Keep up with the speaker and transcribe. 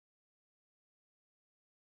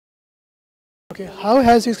Okay, how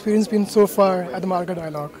has your experience been so far at the Margalla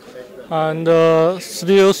Dialogue? And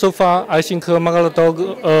still, so far, I think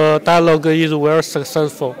Margalla dialogue is very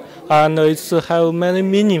successful, and it's have many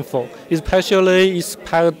meaningful. Especially, it's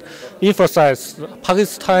emphasize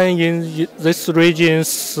Pakistan in this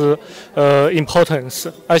region's importance.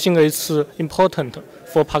 I think it's important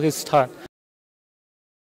for Pakistan.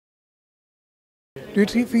 Do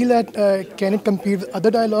you feel that can it compete with other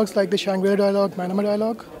dialogues like the Shangri-La dialogue, Myanmar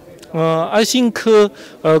dialogue? I think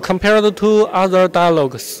compared to other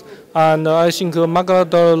dialogues, and I think Margalla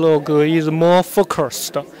dialogue is more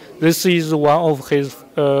focused. This is one of his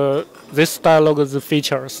this dialogue's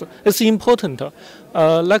features. It's important.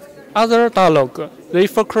 Like other dialogue, they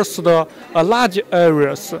focused large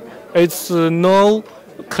areas. It's no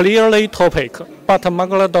clearly topic, but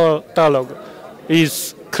Margalla dialogue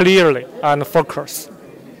is clearly and focused.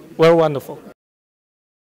 Very wonderful.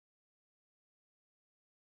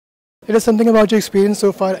 It is something about your experience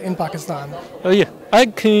so far in Pakistan. Yeah, I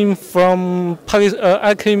came from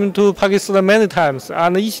I came to Pakistan many times,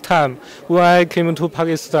 and each time when I came to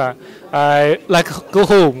Pakistan, I like go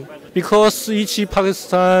home because each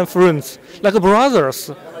Pakistan friends like brothers.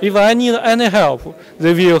 If I need any help,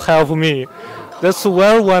 they will help me. That's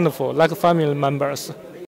very wonderful, like family members.